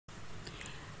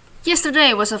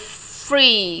Yesterday was a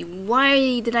free.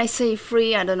 Why did I say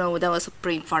free? I don't know. That was a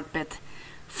brain fart bit.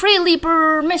 Free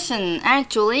Leaper mission,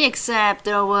 actually, except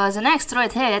there was an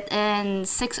asteroid hit in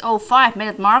 6:05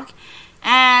 minute mark,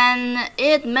 and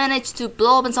it managed to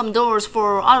blow open some doors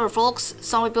for other folks.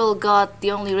 Some people got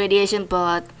the only radiation,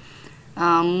 but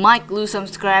might lose some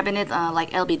scrap in it,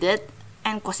 like LB did,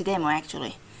 and Quasi Demo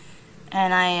actually.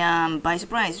 And I, by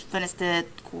surprise, finished it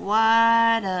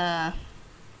quite a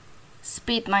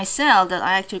speed myself that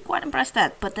I actually quite impressed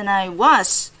at. But then I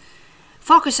was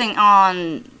focusing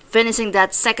on finishing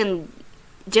that second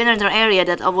generator area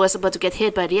that I was about to get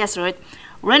hit by the asteroid.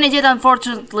 Renegade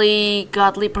unfortunately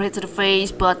got Leaper hit to the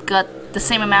face, but got the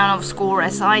same amount of score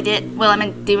as I did. Well, I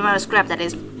mean the amount of scrap, that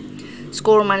is.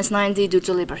 Score minus 90 due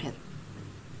to Leaper hit.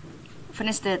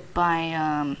 Finished it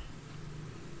by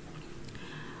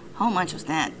how much was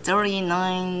that?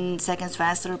 39 seconds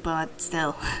faster, but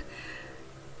still.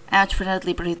 Ouch for that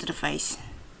Leaper hit to the face.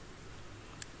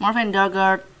 Morphin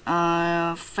Dargard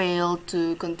failed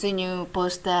to continue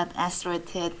post that asteroid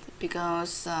hit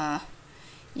because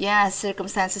yeah,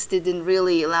 circumstances didn't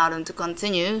really allow them to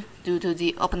continue due to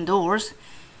the open doors.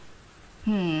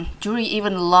 Jury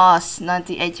even lost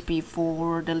 90 HP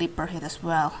for the Leaper hit as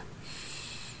well.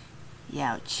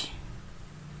 Ouch.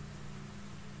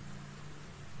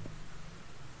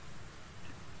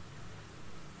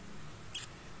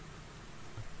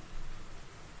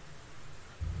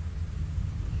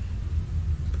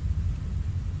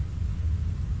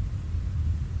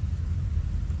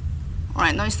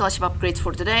 Alright, no installation upgrades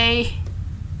for today.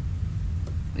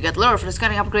 We got lure for the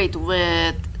scanning upgrade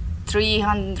with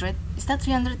 300. Is that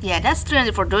 300? Yeah, that's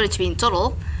 300 for door HP in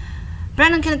total.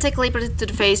 Brandon can take Leaper to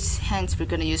the face, hence we're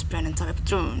gonna use Brandon type of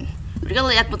drone.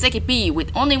 Regardless at Moteki P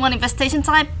with only one infestation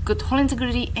type, good hull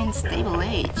integrity and stable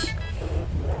age.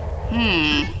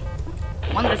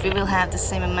 Wonder if we will have the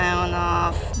same amount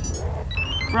of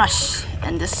rush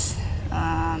in this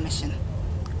mission.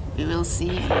 We will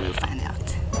see and we will find out.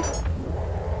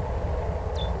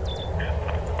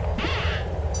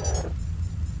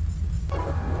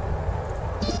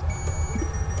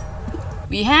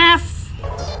 We have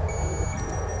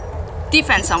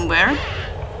defense somewhere.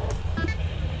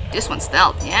 This one's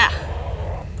stealth, yeah.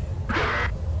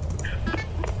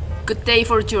 Good day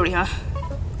for jury, huh?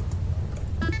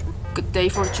 Good day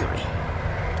for jury.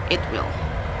 It will.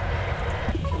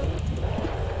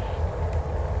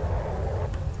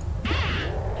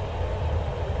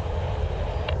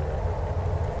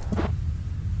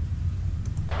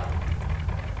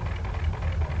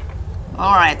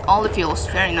 Alright, all the fuels,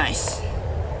 very nice.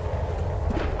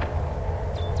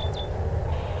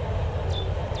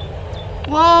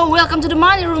 Whoa, welcome to the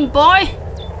mining room, boy!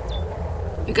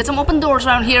 You got some open doors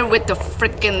around here with the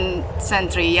frickin'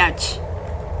 sentry, ouch.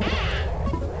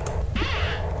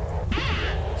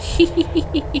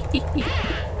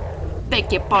 Beg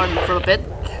your pardon for a bit.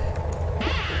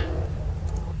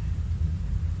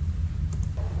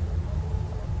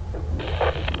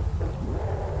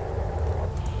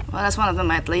 Well, that's one of them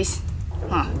at least.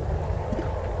 Huh.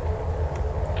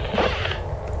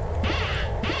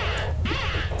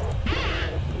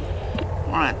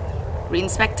 Alright,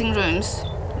 re-inspecting rooms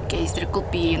in case there could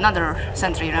be another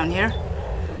sentry around here.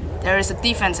 There is a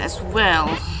defense as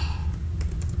well.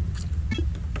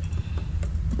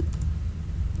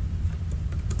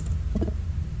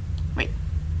 Wait.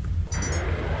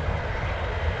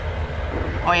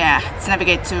 Oh yeah, let's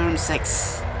navigate to room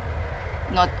 6.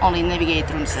 Not only navigate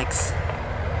room 6.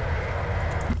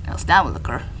 Else that will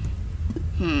occur.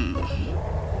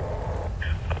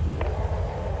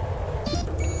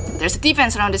 There's a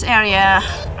defense around this area.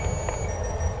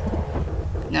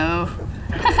 No.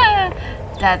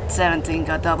 That 17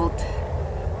 got doubled.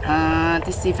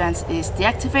 This defense is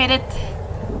deactivated.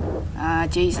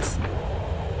 Jesus.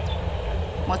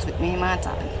 What's with me, man?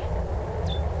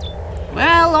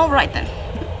 Well, alright then.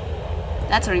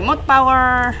 That's a remote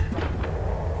power.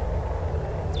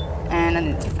 And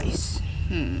an interface.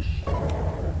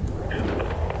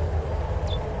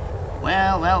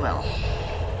 Well.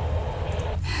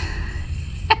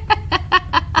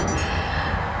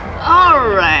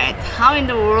 Alright, how in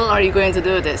the world are you going to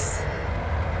do this?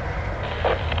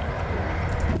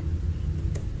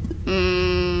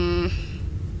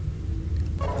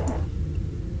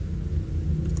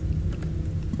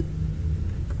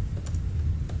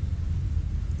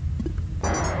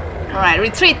 Alright,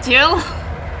 retreat, Jill!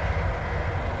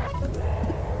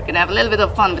 We're gonna have a little bit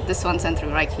of fun with this one sentry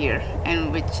right here,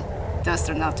 and which does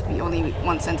turn out to be only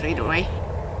one sentry either way.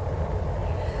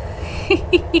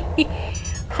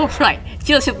 Alright,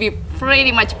 Jill should be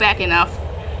pretty much back enough.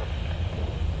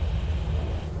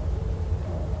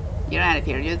 Get out of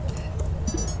here, dude.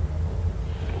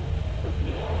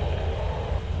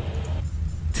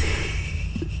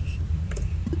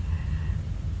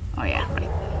 Oh yeah, right.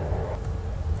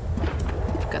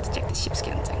 Forgot to check the ship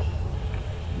scan thing.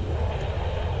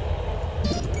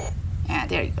 Yeah,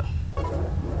 there you go.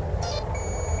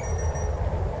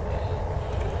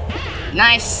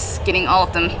 Nice, getting all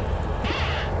of them,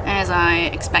 as I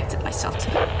expected myself to.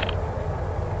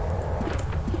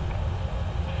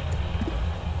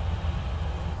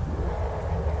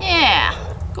 Yeah,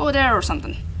 go there or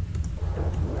something.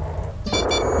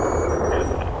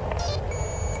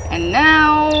 And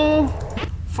now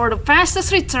for the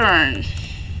fastest return.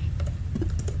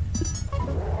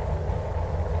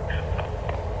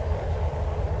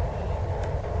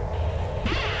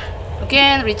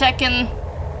 Again, rechecking.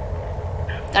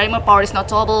 The remote power is not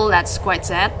toggle, that's quite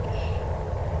sad.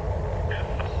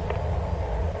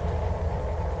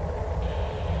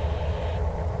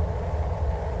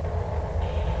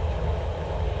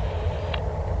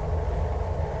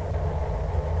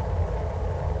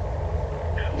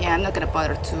 Yeah, I'm not gonna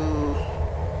bother to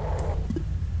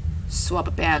swap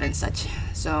a pad and such.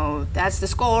 So that's the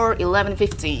score,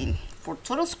 11-15 for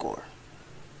total score.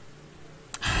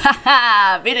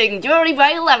 Haha, beating Jory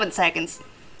by 11 seconds.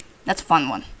 That's a fun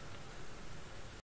one.